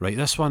Right,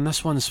 this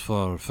one's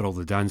for all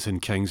the dancing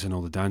kings and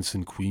all the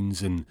dancing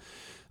queens, and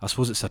I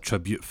suppose it's a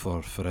tribute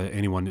for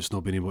anyone that's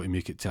not been able to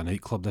make it to a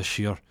nightclub this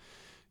year.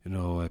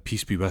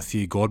 Peace be with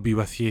you, God be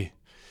with you.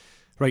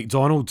 Right,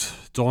 Donald,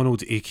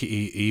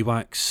 aka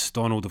AWACS.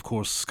 Donald, of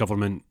course,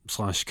 government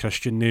slash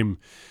Christian name.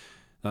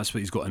 That's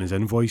what he's got in his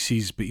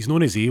invoices. But he's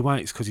known as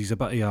AWACS because he's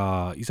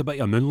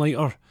a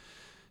moonlighter.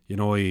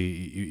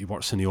 He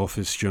works in the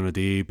office during the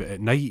day, but at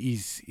night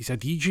he's a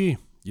DJ.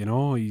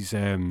 He's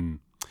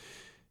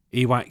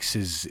AWACS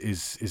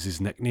is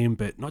his nickname,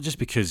 but not just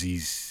because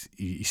he's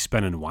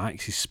spinning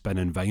wax, he's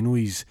spinning vinyl.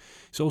 He's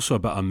also a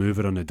bit of a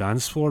mover on the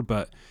dance floor,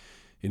 but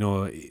he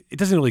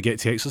doesn't really get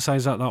to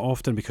exercise that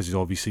often because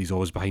he's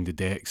always behind the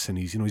decks, and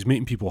he's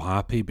making people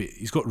happy, but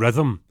he's got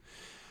rhythm.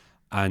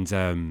 And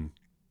the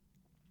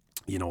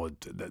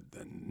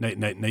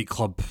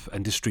nightclub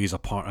industry is a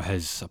part of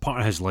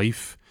his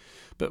life,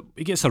 but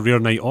he gets a rare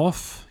night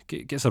off.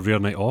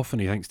 And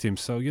he thinks to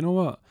himself, you know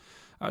what?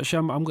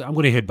 Actually, I'm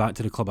going to head back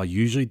to the club I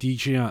usually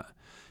DJ at,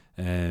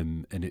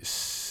 and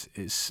it's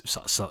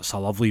a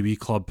lovely wee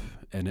club,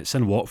 and it's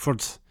in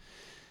Watford.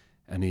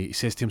 And he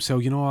says to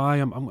himself,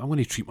 I'm going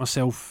to treat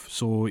myself.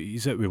 So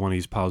he's out with one of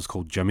his pals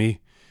called Jimmy,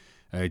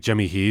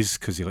 Jimmy Hayes,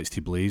 because he likes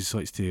to blaze,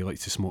 likes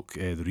to smoke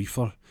the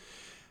reefer.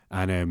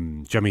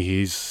 And Jimmy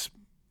Hayes,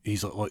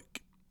 he's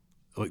like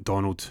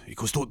Donald. He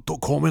goes, don't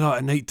call me that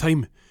at night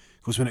time.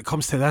 He goes, when it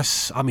comes to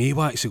this, I'm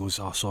AWACS. He goes,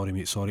 oh, sorry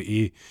mate,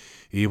 sorry,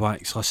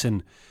 AWACS.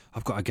 Listen,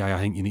 I've got a guy I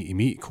think you need to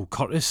meet called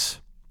Curtis.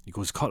 He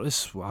goes,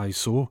 Curtis, why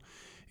so?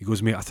 He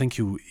goes, mate, I think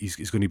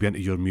he's going to be into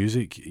your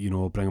music.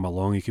 Bring him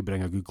along. He could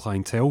bring a good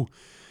clientele.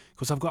 He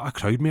goes, I've got a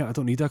crowd, mate. I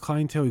don't need a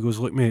clientele. He goes,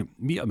 look, mate,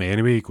 meet him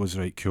anyway. He goes,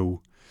 right,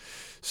 cool.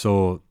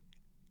 So,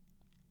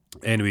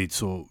 anyway,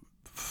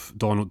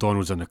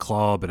 Donald's in the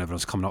club and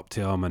everyone's coming up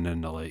to him, and then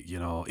they're like,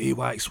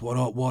 AWACS,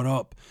 what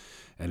up?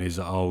 And he's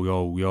like, oh,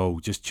 yo,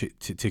 just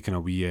taking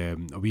a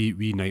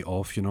wee night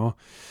off,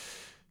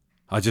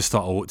 I just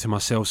thought, to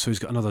myself, so he's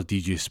got another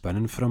DJ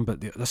spinning for him, but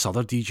this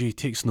other DJ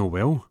takes no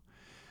well.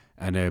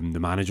 And the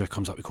manager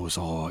comes up and goes,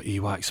 oh,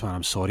 AWACS, man,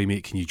 I'm sorry,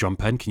 mate, can you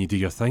jump in? Can you do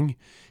your thing?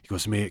 He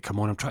goes, mate, come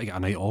on, I'm trying to get a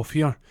night off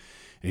here.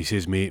 And he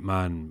says, mate,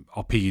 man,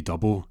 I'll pay you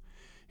double.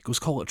 He goes,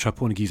 call it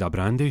triple and gives a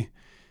brandy.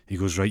 He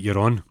goes, right, you're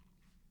on.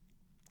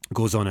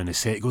 Goes on in a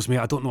set. He goes, mate,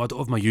 I don't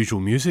have my usual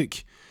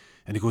music.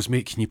 And he goes,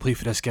 mate, can you play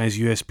for this guy's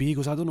USB? He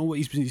goes, I don't know what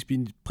he's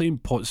been playing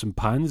pots and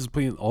pans,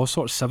 playing all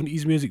sorts of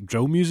 70s music,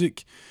 drill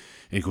music.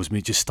 And he goes,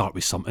 mate, just start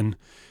with something.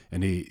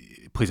 And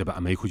he plays a bit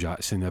of Michael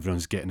Jackson.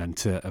 Everyone's getting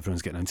into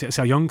it. It's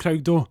a young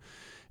crowd though.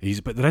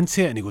 But they're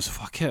into it, and he goes,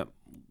 fuck it,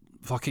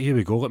 here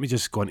we go. Let me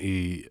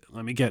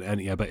get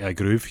into a bit of a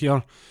groove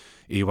here.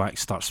 AWACS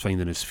starts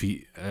finding his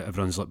feet.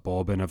 Everyone's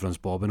bobbing.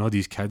 All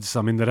these kids,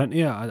 I mean, they're into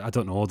it. I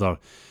don't know.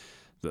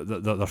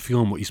 They're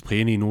feeling what he's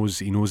playing. He knows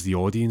the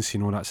audience.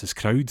 That's his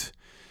crowd.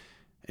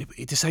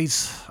 He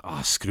decides,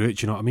 screw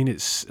it. You know what I mean?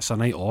 It's a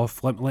night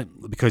off.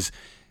 Because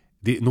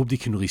nobody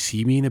can really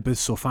see me in the booth.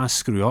 So if I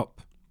screw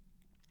up,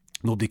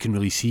 nobody can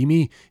really see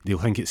me. They'll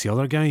think it's the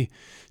other guy.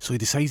 So he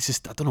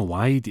decides, I don't know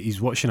why,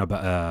 he's watching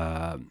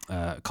a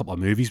couple of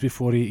movies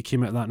before he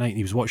came out that night. And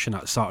he was watching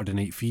that Saturday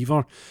Night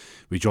Fever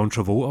with John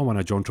Travolta, one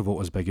of John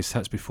Travolta's biggest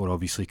hits before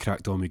obviously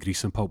cracked on with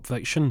Grease and Pulp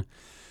Fiction.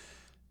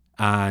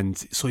 And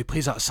so he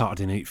plays that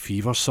Saturday Night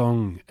Fever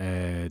song,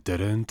 dun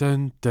dun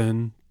dun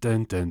dun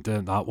dun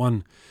dun, that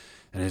one.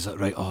 And he's like,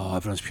 right,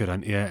 everyone's pure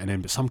into it. And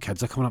then but some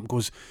kids are coming up and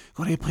goes,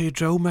 got to play a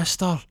drill,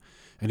 mister.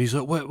 And he's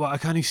like, what, I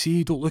can't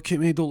see, don't look at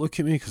me.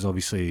 Because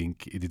obviously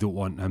they don't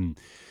want him,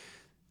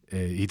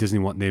 he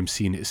doesn't want them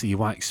seeing it's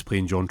AWACS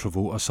playing John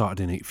Travolta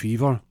Saturday Night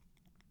Fever.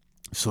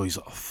 So he's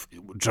like,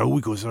 drill.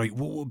 He goes, right,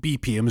 what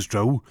BPM's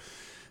drill?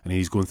 And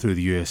he's going through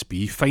the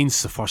USB,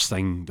 finds the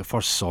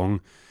first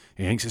song.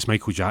 He thinks it's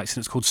Michael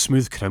Jackson. It's called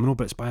Smooth Criminal,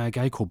 but it's by a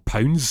guy called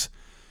Pounds.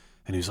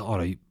 And he's like,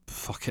 alright,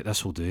 fuck it,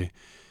 this will do.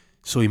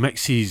 So he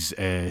mixes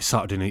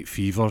Saturday Night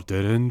Fever,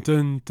 dun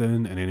dun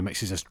dun, and then he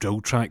mixes this drill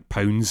track,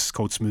 Pounds,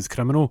 called Smooth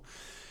Criminal.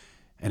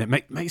 And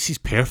it mixes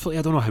perfectly.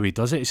 I don't know how he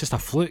does it. It's just a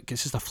fluke,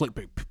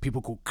 but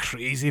people go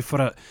crazy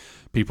for it.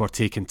 People are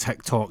taking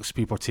TikToks,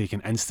 people are taking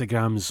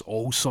Instagrams,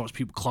 all sorts.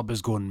 Club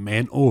is going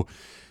mental.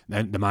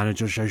 Then the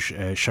manager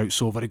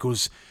shouts over. He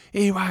goes,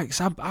 "Hey Wax,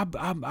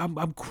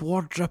 I'm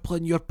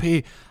quadrupling your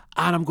pay,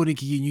 and I'm going to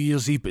give you New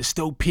Year's Eve, but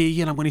still pay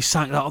you, and I'm going to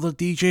sack that other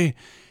DJ."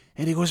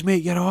 And he goes,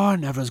 "Mate, you're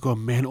on." Everyone's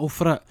going mental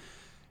for it,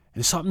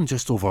 and something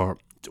just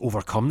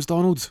overcomes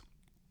Donald.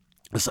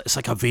 It's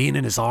like a vein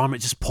in his arm. It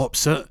just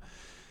pops out,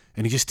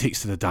 and he just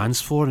takes to the dance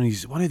floor. And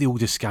he's one of the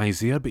oldest guys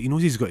there, but he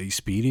knows he's got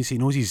experience. He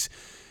knows he's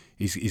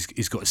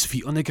got his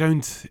feet on the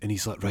ground, and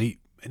he's like, right.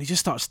 And he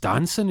just starts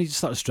dancing.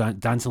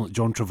 Dancing like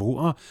John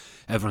Travolta.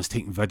 Everyone's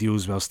taking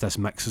videos whilst this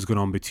mix is going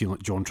on between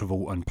like John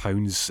Travolta and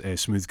Pounds,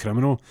 Smooth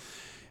Criminal.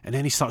 And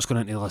then he starts going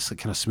into this like,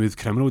 kind of Smooth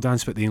Criminal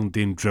dance, but they're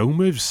doing drill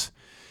moves.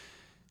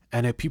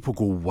 And people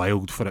go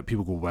wild for it.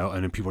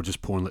 And then people are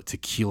just pouring like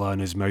tequila in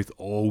his mouth,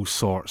 all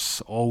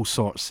sorts.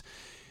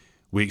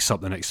 Wakes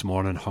up the next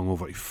morning,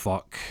 hungover to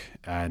fuck,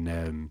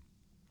 and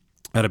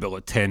had about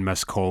like 10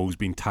 missed calls,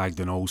 being tagged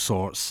in all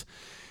sorts.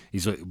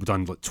 He's like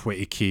done like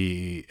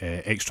 20k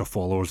extra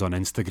followers on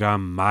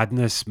Instagram.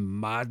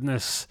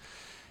 Madness.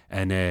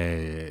 And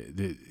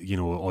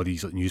all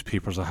these like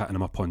newspapers are hitting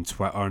him up on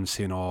Twitter and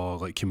saying, "Oh,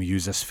 like, can we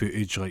use this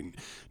footage?" Like,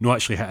 not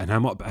actually hitting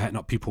him up, but hitting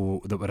up people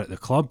that were at the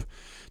club,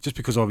 just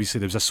because obviously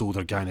there was this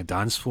older guy on the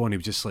dance floor, and he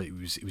was just like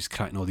he was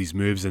cracking all these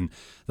moves, and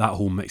that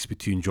whole mix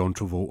between John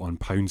Travolta and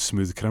Pound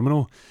Smooth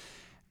Criminal,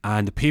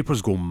 and the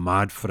papers go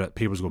mad for it.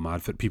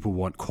 People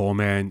want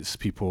comments.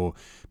 People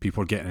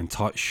are getting in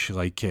touch.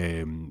 Like,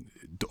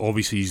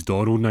 obviously he's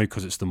Donald now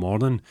because it's the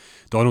morning.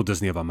 Donald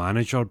doesn't have a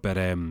manager, but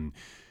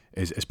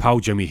his pal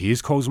Jimmy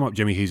Hayes calls him up.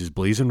 Jimmy Hayes is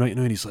blazing right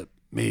now, and he's like,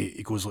 "Mate,"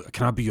 he goes,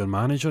 "can I be your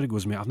manager?" He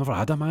goes, "Mate, I've never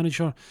had a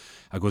manager."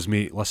 I goes,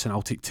 "Mate, listen,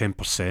 I'll take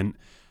 10%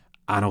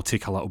 and I'll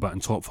take a little bit on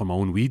top for my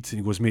own weed." And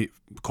he goes, "Mate,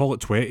 call it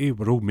 20,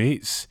 we're old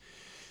mates."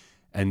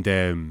 And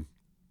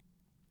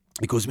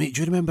he goes, "Mate,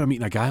 do you remember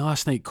meeting a guy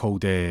last night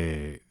called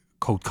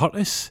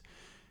Curtis?"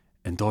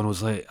 And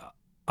Donald's like,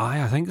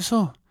 "Aye, I think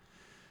so.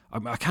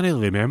 I can't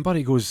really remember."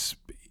 He goes,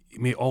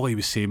 "Mate, all he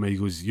was saying," he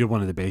goes, "you're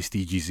one of the best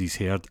DJs he's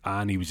heard,"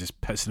 and he was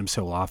just pissing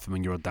himself laughing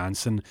when you were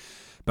dancing.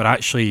 But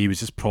actually, he was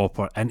just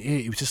proper into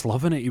it. He was just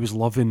loving it. He was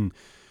loving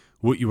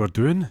what you were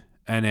doing.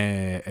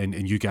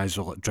 And you guys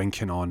were like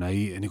drinking all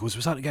night. And he goes,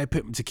 "Was that the guy who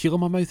put tequila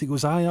in my mouth?" He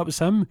goes, "Aye, that was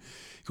him."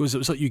 He goes, "It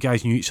was like you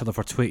guys knew each other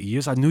for 20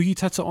 years. I knew you'd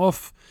hit it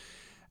off."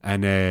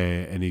 And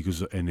he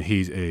goes, and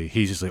he's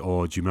just like,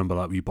 "Oh, do you remember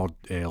that wee bird,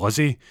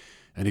 Lizzie?"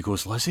 And he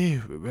goes, "Lizzie,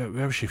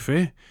 where was she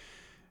from?"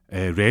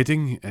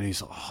 Reading. And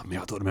he's like, "Oh, mate,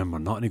 I don't remember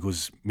nothing." He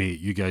goes,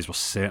 "Mate, you guys were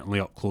certainly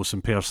up close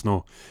and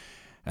personal,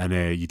 and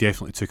you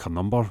definitely took her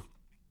number."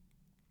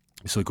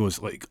 So he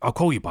goes, like, "I'll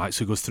call you back."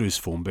 So he goes through his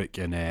phone book,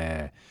 and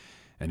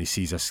he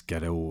sees this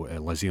girl,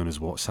 Lizzie, on his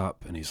WhatsApp,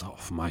 and he's like,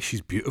 "Oh my,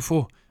 she's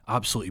beautiful,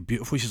 absolutely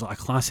beautiful. She's like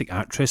a classic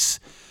actress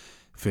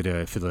for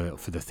the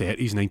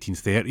 30s,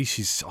 1930s.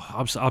 She's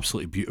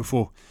absolutely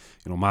beautiful,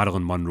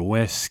 Marilyn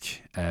Monroe-esque.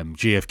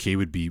 JFK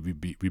would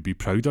be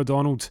proud of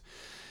Donald."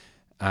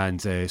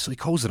 And so he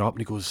calls her up and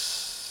he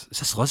goes, "Is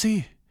this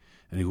Lizzie?"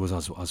 And he goes, I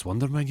was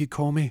wondering when you'd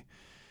call me."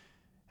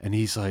 And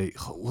he's like,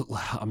 "Look,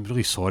 I'm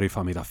really sorry if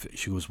I made a fool."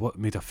 She goes, "What,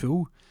 made a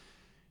fool?"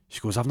 She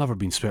goes, "I've never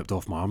been swept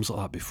off my arms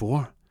like that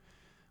before.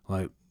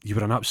 Like, you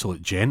were an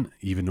absolute gent,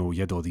 even though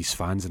you had all these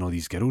fans and all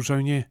these girls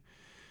around you."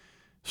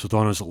 So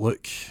Donna's like,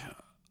 "Look,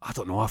 I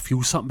don't know, I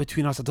feel something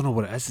between us. I don't know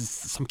what it is.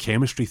 It's some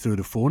chemistry through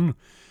the phone." And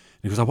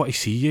he goes, "I want to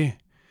see you."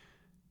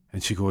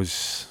 And she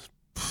goes,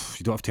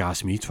 "You don't have to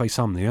ask me twice,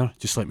 I'm there.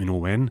 Just let me know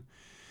when."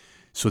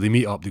 So they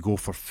meet up, they go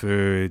for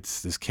food,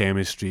 there's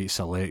chemistry, it's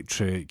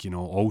electric,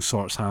 all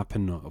sorts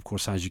happen, of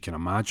course, as you can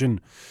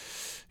imagine.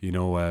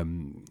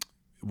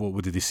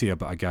 What did they say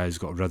about a guy who's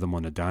got rhythm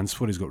on the dance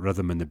floor? He's got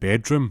rhythm in the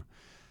bedroom.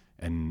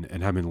 And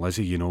him and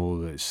Lizzie,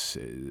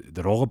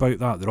 they're all about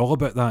that. They're all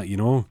about that,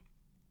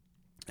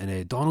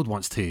 And Donald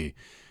wants to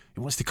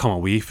come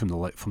away from the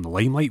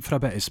limelight for a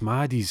bit. It's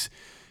mad. He's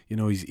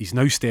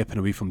now stepping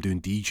away from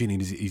doing DJing,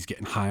 and he's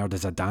getting hired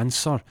as a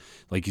dancer.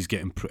 Like, he's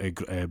getting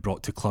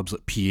brought to clubs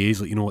like PAs,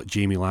 like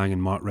Jamie Lang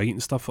and Mark Wright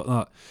and stuff like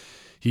that.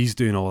 He's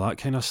doing all that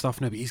kind of stuff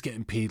now, but he's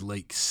getting paid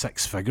like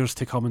 6 figures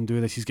to come and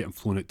do this. He's getting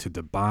flown out to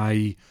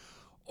Dubai,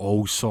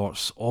 all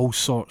sorts.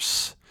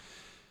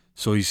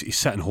 So he's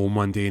sitting home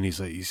one day and he's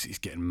like, he's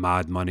getting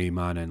mad money,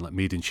 man, and like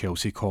Made in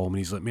Chelsea call him, and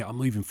he's like, "Mate, I'm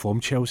leaving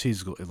from Chelsea."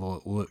 He's got,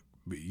 "Look,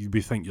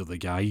 we think you're the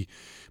guy.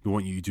 We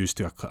want you to just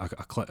do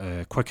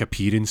a quick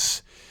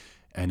appearance."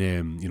 And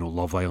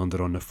Love Island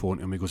are on the phone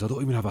to him. He goes, "I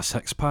don't even have a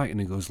 6-pack."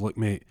 And he goes, "Look,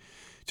 mate,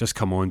 just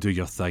come on, do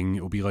your thing.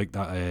 It'll be like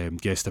that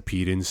guest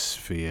appearance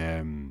for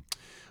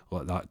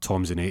like that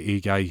Tom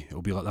Zanetti guy.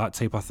 It'll be like that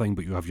type of thing,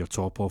 but you have your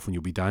top off and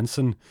you'll be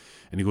dancing."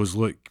 And he goes,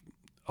 "Look,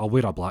 I'll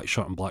wear a black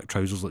shirt and black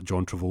trousers like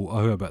John Travolta.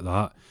 How about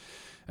that?"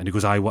 And he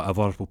goes, "Aye,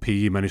 whatever. We'll pay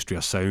you Ministry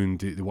of Sound.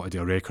 They want to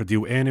do a record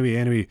deal.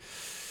 Anyway,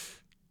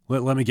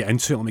 let me get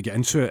into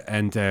it.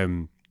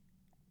 And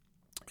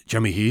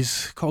Jimmy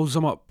Hayes calls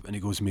him up and he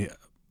goes, "Mate,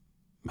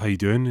 how you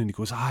doing?" And he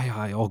goes,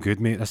 "Aye, all good,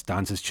 mate. This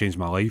dance has changed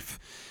my life.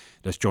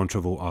 This John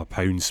Travolta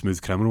Pound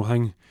Smooth Criminal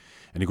thing."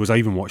 And he goes, "I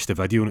even watched the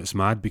video and it's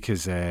mad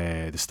because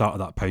the start of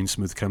that Pound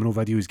Smooth Criminal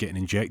video is getting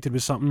injected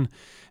with something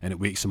and it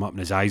wakes him up and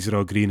his eyes are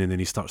all green, and then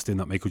he starts doing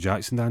that Michael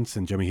Jackson dance."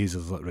 And Jimmy Hayes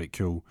is like, "Right,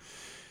 cool."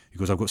 He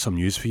goes, "I've got some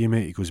news for you,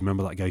 mate." He goes,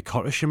 "Remember that guy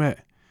Curtis you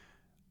met?"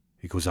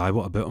 He goes, "Aye,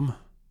 what about him?"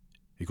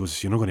 He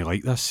goes, "You're not going to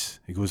like this."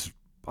 He goes,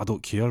 "I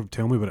don't care.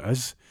 Tell me what it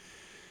is."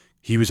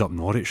 He was up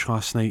Norwich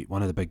last night,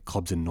 one of the big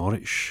clubs in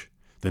Norwich,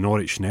 the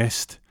Norwich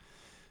Nest.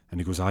 And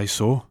he goes, "Aye,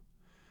 so?"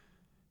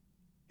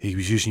 "He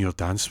was using your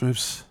dance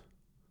moves."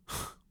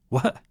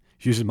 "What?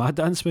 Using my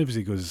dance moves?"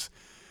 He goes,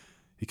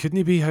 "He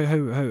couldn't be. How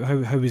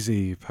was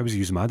he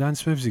using my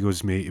dance moves?" He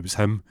goes, "Mate, it was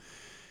him."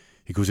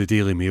 He goes, "The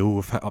Daily Mail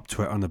have hit up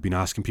Twitter and they've been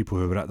asking people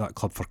who were at that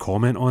club for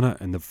comment on it,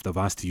 and they've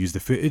asked to use the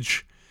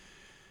footage."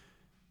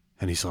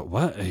 And he's like,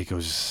 "What?" And he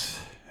goes,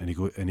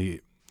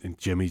 and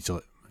Jimmy's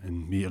like,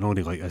 and me and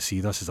only like, "I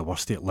see, this is the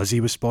worst state. Lizzie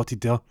was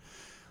spotted there."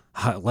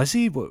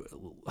 "Lizzie?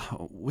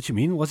 What do you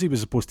mean? Lizzie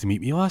was supposed to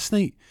meet me last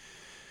night."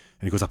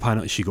 And he goes,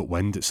 "Apparently she got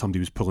wind that somebody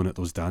was pulling at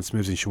those dance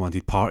moves and she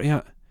wanted part of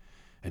it."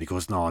 And he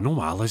goes, no, no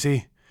my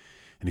Lizzie.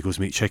 And he goes,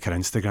 mate, check her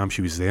Instagram,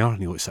 she was there. And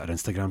he looks at her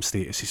Instagram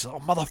status, he says, oh,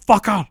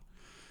 motherfucker!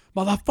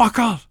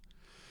 Motherfucker!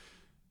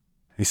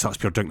 And he starts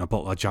pure drinking a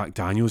bottle of Jack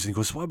Daniels, and he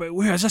goes, what about,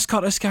 where is this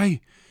Curtis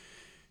guy?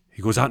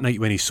 He goes, that night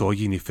when he saw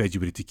you and he fed you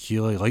with the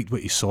tequila, he liked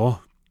what he saw.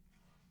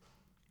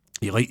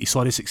 He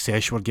saw the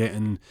success you were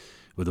getting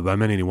with the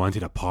women, and he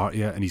wanted a part of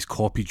it, and he's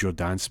copied your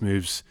dance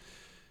moves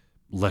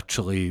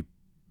literally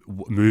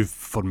move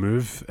for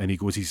move, and he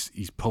goes,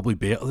 he's probably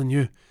better than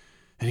you.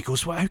 And he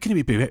goes, how can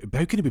he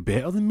be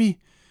better than me?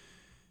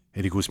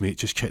 And he goes, mate,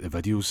 just check the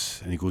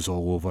videos. And he goes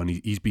all over, and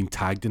he's been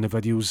tagged in the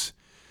videos.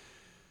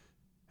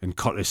 And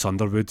Curtis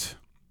Underwood,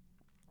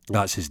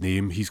 that's his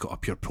name, he's got a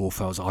pure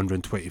profile, it's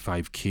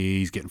 125k,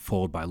 he's getting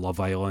followed by Love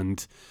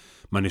Island,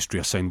 Ministry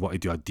of Sound want to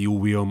do a deal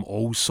with him,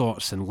 all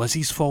sorts, and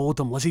Lizzie's followed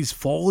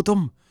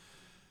him.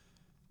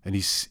 And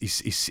he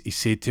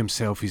said to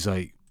himself, he's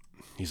like,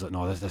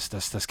 no,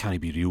 this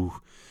can't be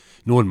real.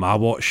 No on my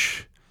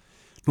watch.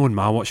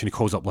 And he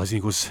calls up Lizzie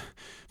and he goes,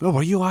 where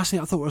were you last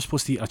night? I thought we were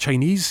supposed to eat a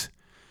Chinese.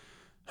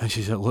 And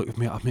she's like, look,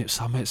 mate,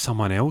 I met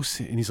someone else.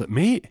 And he's like,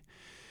 mate?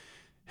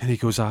 And he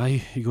goes,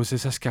 aye. He goes,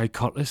 is this guy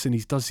Curtis? And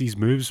he does these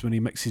moves when he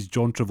mixes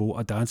John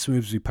Travolta dance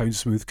moves with Pound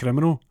Smooth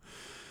Criminal.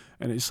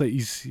 And it's like,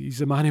 he's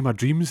the man of my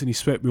dreams, and he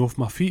swept me off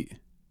my feet.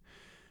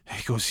 And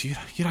he goes,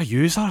 you're a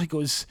user. He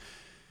goes,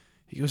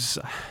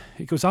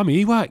 I'm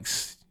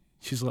AWACS.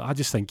 She's like, I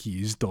just think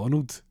he is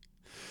Donald.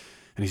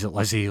 And he's like,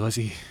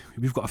 Lizzie,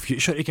 we've got a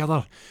future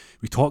together.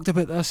 We talked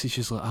about this. And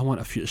she's like, I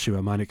want a future with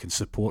a man who can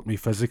support me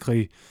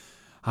physically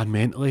and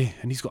mentally.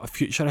 And he's got a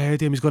future ahead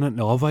of him. He's going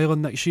into Love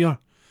Island next year.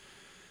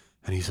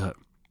 And he's like,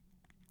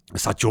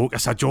 it's a joke.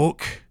 It's a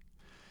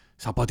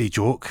bloody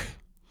joke.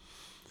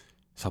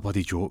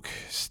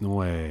 It's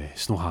not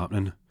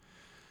happening.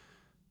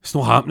 It's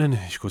not happening.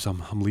 She goes,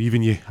 I'm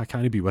leaving you. I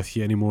can't be with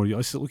you anymore.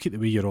 I said, look at the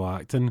way you're all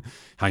acting.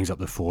 Hangs up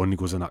the phone. He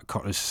goes on that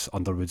Curtis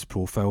Underwood's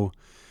profile.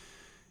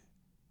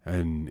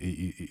 And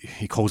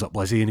he calls up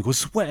Lizzie and he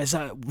goes, what is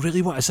it?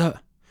 Really, what is it?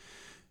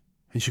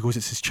 And she goes,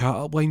 it's his chat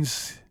up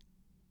lines.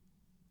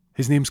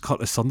 His name's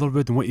Curtis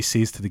Underwood, and what he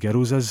says to the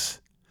girls is,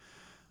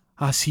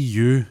 I see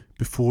you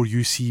before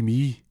you see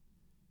me.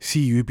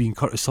 See you being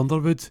Curtis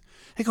Underwood.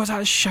 He goes,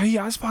 that's shite,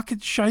 that's fucking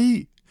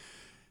shite.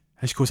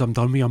 And she goes, I'm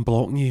done with you, I'm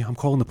blocking you. I'm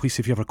calling the police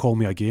if you ever call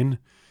me again.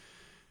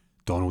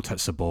 Donald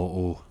hits the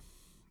bottle.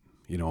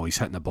 You know, he's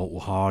hitting the bottle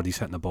hard.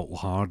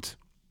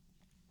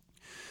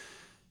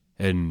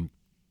 And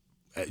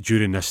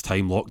during this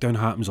time, lockdown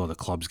happens, all the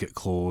clubs get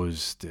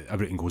closed,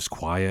 everything goes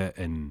quiet,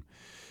 and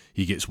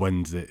he gets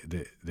wind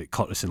that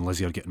Curtis and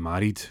Lizzie are getting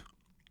married.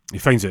 He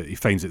finds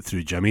it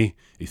through Jimmy.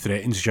 He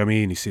threatens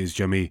Jimmy, and he says,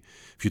 Jimmy,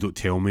 if you don't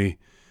tell me,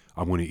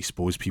 I'm going to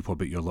expose people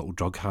about your little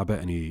drug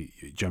habit. And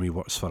Jimmy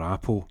works for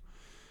Apple.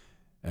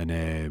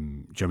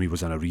 And Jimmy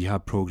was in a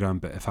rehab program,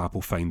 but if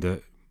Apple find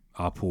it,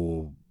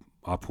 Apple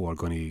are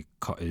going to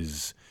cut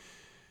his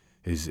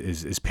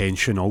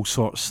pension, all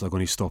sorts. They're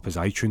going to stop his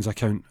iTunes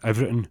account,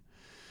 everything.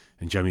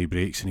 And Jimmy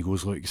breaks and he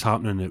goes, look, it's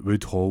happening at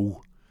Wood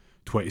Hall,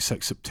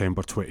 26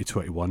 September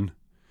 2021.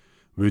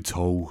 Wood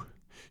Hall,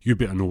 you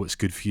better know what's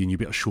good for you and you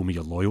better show me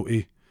your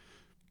loyalty.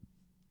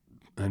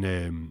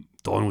 And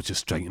Donald's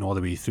just drinking all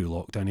the way through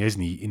lockdown. He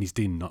isn't eating, he's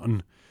doing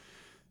nothing.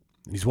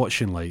 And he's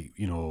watching, like,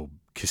 you know,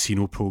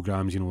 casino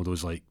programs, you know,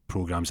 those like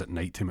programs at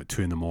night time at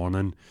 2 a.m.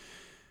 And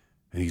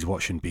he's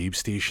watching Babe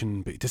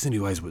Station, but he doesn't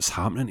realise what's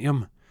happening to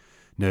him.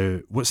 Now,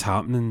 what's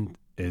happening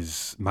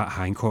is Matt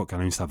Hancock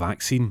announced a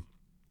vaccine,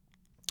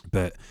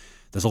 but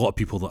there's a lot of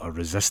people that are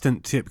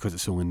resistant to it because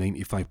it's only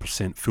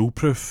 95%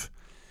 foolproof.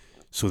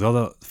 So the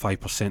other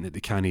 5% that they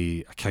can't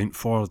account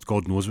for,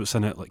 God knows what's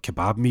in it, like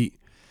kebab meat,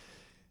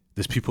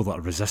 there's people that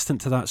are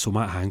resistant to that. So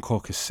Matt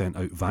Hancock has sent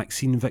out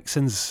vaccine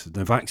vixens.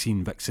 The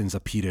vaccine vixens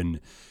appear in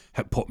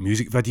hip-hop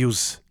music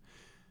videos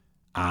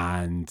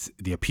and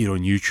they appear on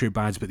YouTube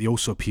ads, but they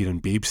also appear in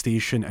Babe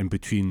Station in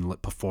between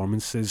like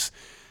performances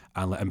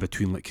and like in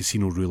between like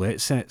casino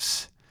roulette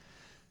sets.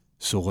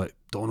 So like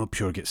Donald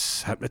Pure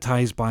gets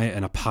hypnotised by it,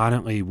 and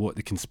apparently what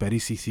the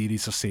conspiracy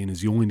theories are saying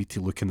is you only need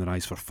to look in their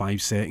eyes for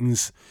 5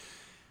 seconds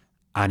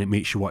and it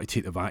makes you want to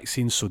take the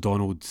vaccine. So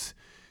Donald,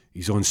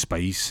 he's on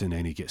Spice and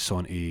then he gets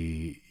onto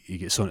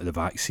the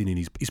vaccine, and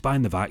he's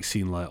buying the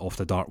vaccine like off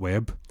the dark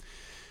web,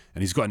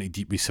 and he's got into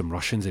deep with some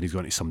Russians and he's got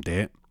into some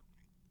debt.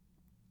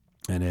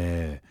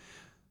 And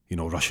you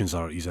know,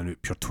 he's in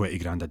pure 20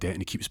 grand of debt,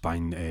 and he keeps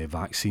buying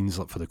vaccines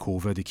like for the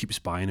COVID. He keeps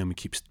buying them, he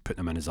keeps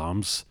putting them in his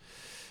arms.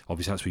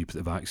 Obviously that's where you put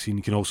the vaccine.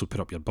 You can also put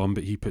up your bum,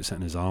 but he puts it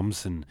in his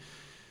arms. And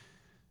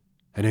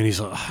then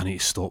he's like, I need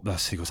to stop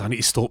this. He goes, I need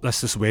to stop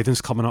this. This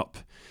wedding's coming up.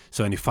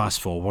 So then he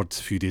fast forward a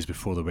few days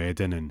before the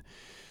wedding, and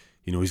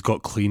you know, he's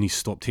got clean, he's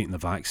stopped taking the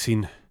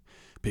vaccine.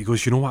 But he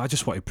goes, you know what, I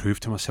just want to prove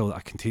to myself that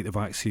I can take the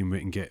vaccine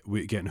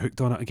without getting hooked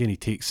on it again. He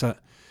takes it.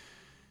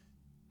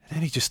 And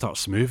then he just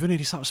starts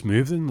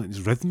moving,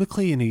 like,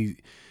 rhythmically, and he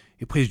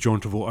plays John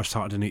Travolta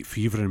Saturday Night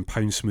Fever and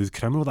Pound Smooth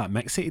Criminal, that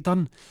mix that he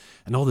done,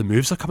 and all the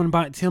moves are coming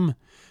back to him.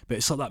 But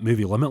it's like that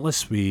movie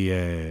Limitless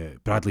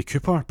with Brad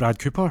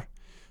Cooper,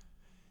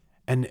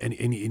 and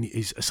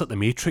he's, it's like the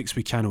Matrix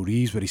with Keanu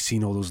Reeves, where he's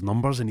seen all those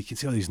numbers, and he can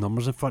see all these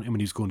numbers in front of him,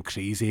 and he's going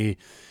crazy.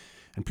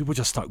 And people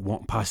just start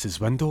walking past his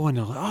window, and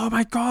they're like, "Oh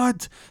my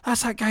God,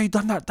 that's that guy who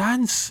done that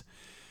dance."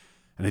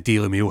 And the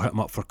Daily Mail hit him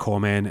up for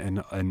comment,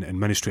 and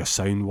Ministry of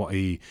Sound what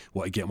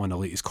to get him on the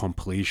latest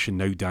compilation.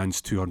 Now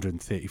Dance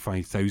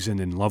 235,000,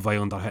 and Love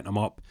Island are hitting him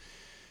up.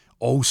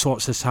 All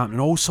sorts is happening.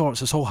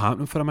 It's all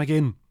happening for him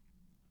again.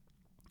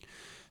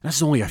 And this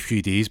is only a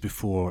few days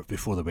before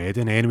the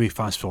wedding. Anyway,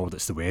 fast forward,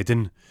 it's the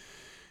wedding,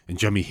 and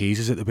Jimmy Hayes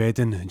is at the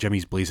wedding, and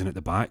Jimmy's blazing at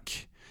the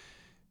back,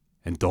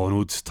 and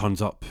Donald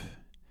turns up,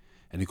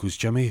 and he goes,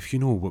 "Jimmy, if you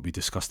know what we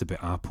discussed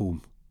about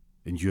Apple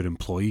and your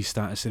employee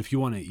status, and if you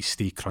want it to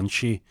stay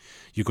crunchy,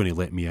 you're going to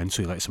let me in."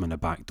 So he lets him in the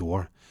back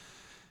door,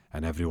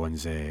 and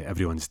everyone's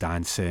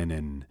dancing,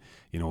 and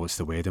it's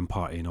the wedding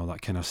party and all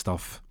that kind of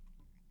stuff.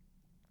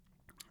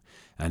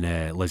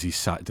 And Lizzie's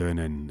sat down,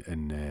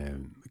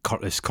 and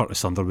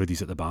Curtis Underwood,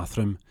 he's at the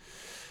bathroom,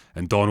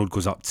 and Donald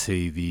goes up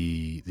to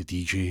the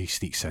DJ. He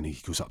sneaks in.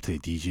 He goes up to the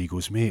DJ. He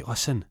goes, "Mate,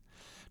 listen,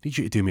 I need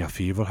you to do me a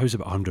favour. How's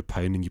about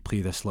 £100 and you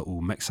play this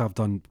little mix I've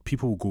done?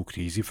 People will go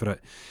crazy for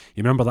it.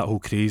 You remember that whole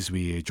craze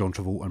with John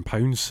Travolta and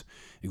Pounds?"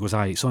 He goes,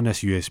 "Aye, it's on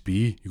this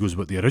USB." He goes,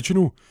 "But the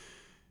original?"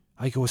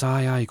 I goes,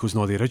 "Aye." He goes,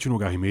 "No, the original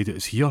guy who made it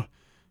is here.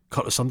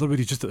 Curtis Underwood,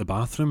 he's just at the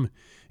bathroom."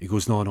 He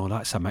goes, No,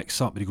 that's a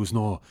mix-up." But he goes,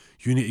 "No,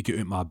 you need to get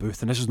out my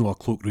booth, and this is not a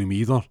cloakroom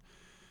either."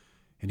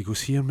 And he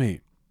goes, "Here,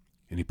 mate."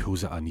 And he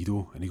pulls out a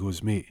needle, and he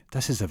goes, "Mate,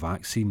 this is a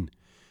vaccine.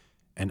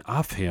 And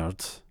I've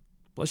heard,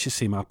 let's just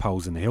say my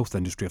pals in the health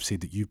industry have said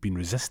that you've been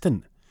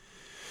resistant."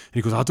 And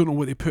he goes, "I don't know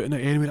what they put in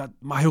it anyway.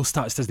 My health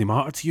status doesn't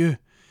matter to you."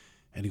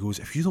 And he goes,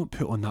 "If you don't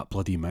put on that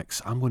bloody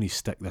mix, I'm going to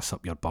stick this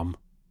up your bum,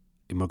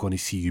 and we're going to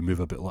see you move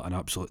a bit like an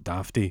absolute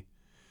dafty."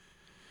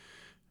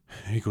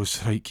 And he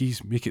goes, "Right,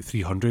 keys, make it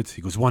 300.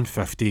 He goes,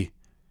 150,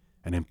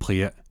 and then play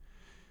it."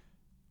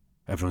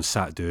 Everyone's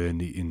sat down,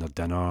 eating their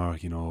dinner,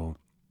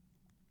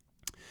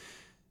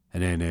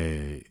 And then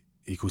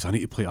he goes, "I need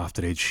to play it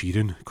after Ed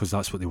Sheeran, because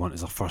that's what they want as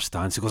their first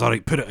dance." He goes,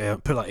 "Alright, put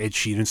that Ed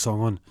Sheeran song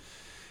on." And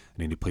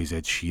then he plays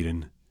Ed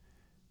Sheeran.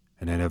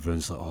 And then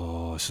everyone's like,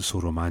 "Oh, this is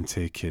so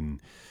romantic."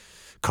 And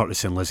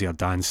Curtis and Lizzie are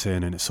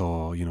dancing, and it's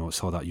all,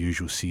 it's all that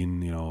usual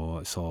scene,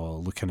 it's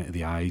all looking into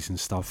the eyes and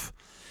stuff.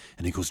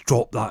 And he goes,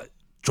 drop that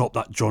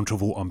John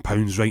Travolta on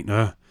Pounds right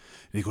now."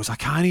 And he goes, "I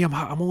can't,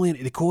 I'm only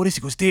into the chorus."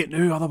 He goes, "Do it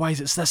now,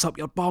 otherwise it's this up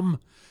your bum."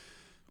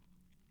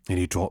 And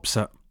he drops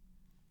it.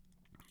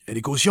 And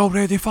he goes, "You all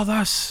ready for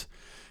this?"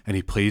 And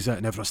he plays it,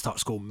 and everyone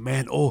starts going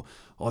mental.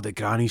 All the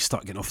grannies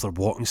start getting off their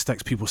walking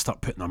sticks. People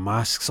start putting their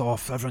masks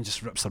off. Everyone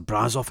just rips their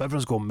bras off.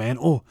 Everyone's going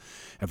mental.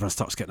 Everyone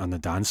starts getting on the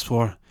dance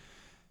floor.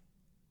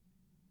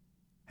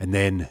 And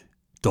then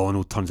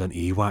Donald turns into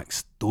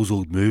AWACS. Those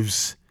old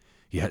moves.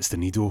 He hits the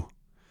needle.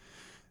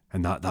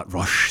 And that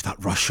rush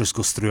just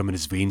goes through him, and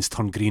his veins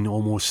turn green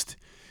almost.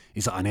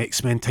 He's like an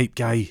X-Men type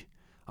guy.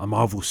 A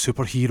Marvel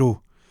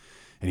superhero.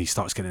 And he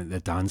starts getting into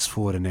the dance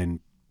floor, and then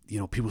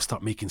people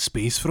start making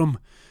space for him.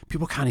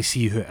 People can't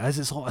see who it is.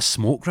 It's a lot of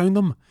smoke around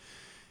them.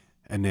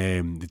 And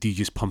the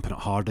DJ's pumping it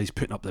hard. He's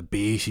putting up the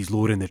bass. He's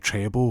lowering the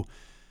treble.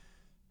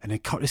 And then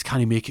Curtis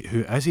can't make it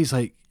who it is. He's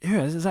like, "Who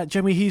is? Is that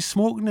Jimmy Hayes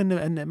smoking in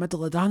the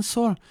middle of the dance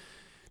floor?"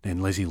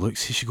 Then Lizzie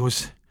looks. She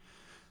goes,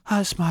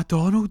 "That's my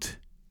Donald."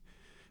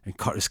 And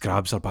Curtis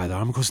grabs her by the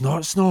arm and goes, "No,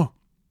 it's not."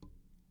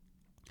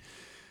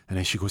 And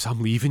then she goes,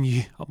 I'm leaving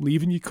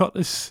you,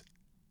 Curtis."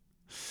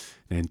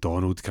 And then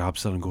Donald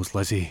grabs her and goes,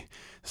 "Lizzie,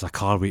 there's a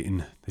car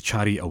waiting. The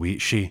chariot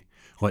awaits you.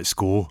 Let's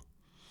go."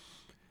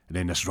 And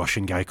then this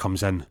Russian guy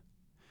comes in,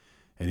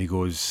 and he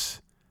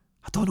goes,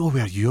 "I don't know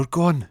where you're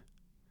going,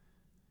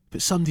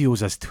 but somebody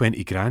owes us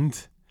 20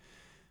 grand.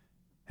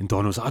 And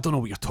Donald's like, "I don't know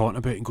what you're talking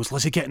about." And goes,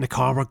 "Lizzie, get in the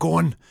car, we're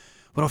going.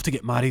 We're off to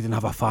get married and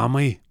have a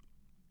family."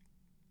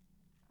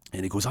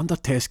 And he goes, "Under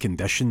test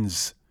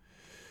conditions,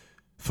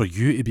 for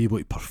you to be able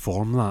to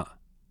perform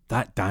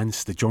that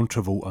dance, the John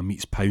Travolta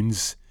meets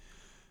Pounds,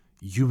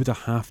 you would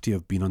have to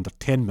have been under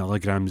 10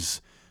 milligrams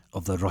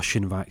of the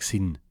Russian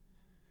vaccine."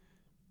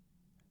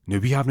 Now,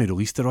 we haven't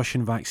released the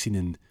Russian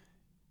vaccine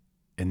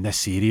in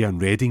this area in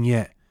Reading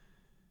yet,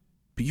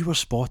 but you were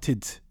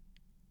spotted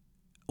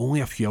only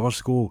a few hours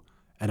ago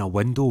in a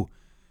window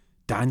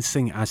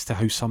dancing as to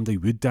how somebody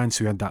would dance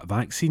who had that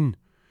vaccine.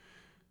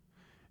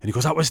 And he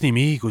goes, "That wasn't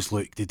me." He goes,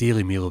 "Look, the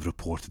Daily Mail have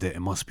reported it.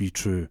 It must be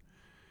true."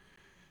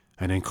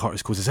 And then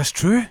Curtis goes, "Is this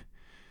true?"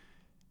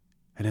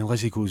 And then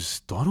Lizzie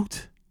goes,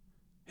 "Donald?"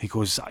 He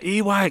goes,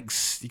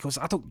 "AWACS." He goes,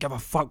 "I don't give a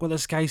fuck what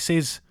this guy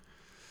says."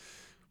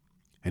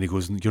 And he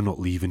goes, "You're not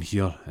leaving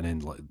here." And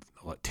then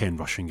like 10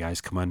 Russian guys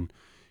come in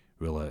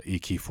with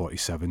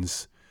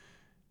AK-47s.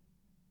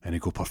 And they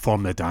go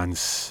perform the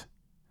dance.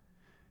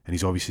 And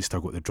he's obviously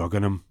still got the drug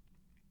in him.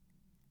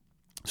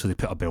 So they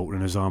put a belt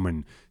around his arm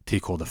and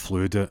take all the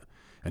fluid out.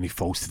 And he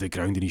falls to the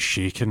ground and he's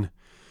shaking.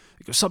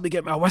 He goes, "Somebody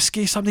get me a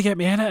whiskey, somebody get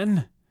me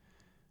anything."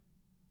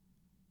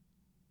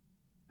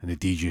 And the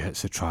DJ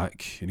hits the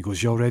track and he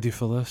goes, "You all ready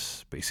for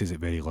this?" But he says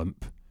it very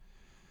limp.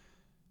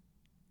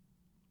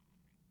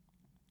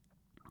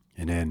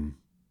 And then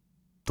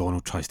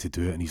Donald tries to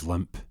do it and he's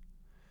limp.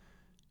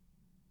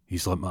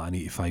 He's like an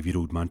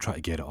 85-year-old man trying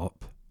to get it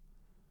up.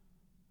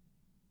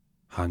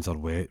 Hands are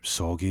wet,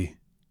 soggy,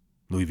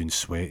 not even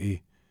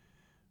sweaty.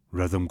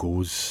 Rhythm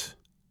goes.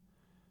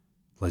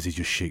 Lizzie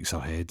just shakes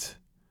her head.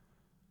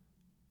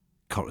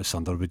 Curtis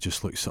Underwood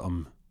just looks at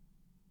him.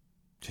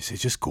 She says,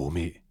 just go,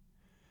 mate.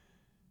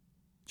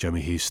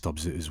 Jimmy Hayes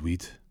stubs at his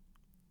weed.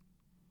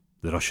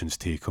 The Russians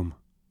take him.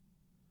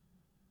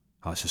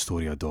 That's the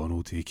story of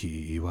Donald,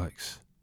 aka Awax.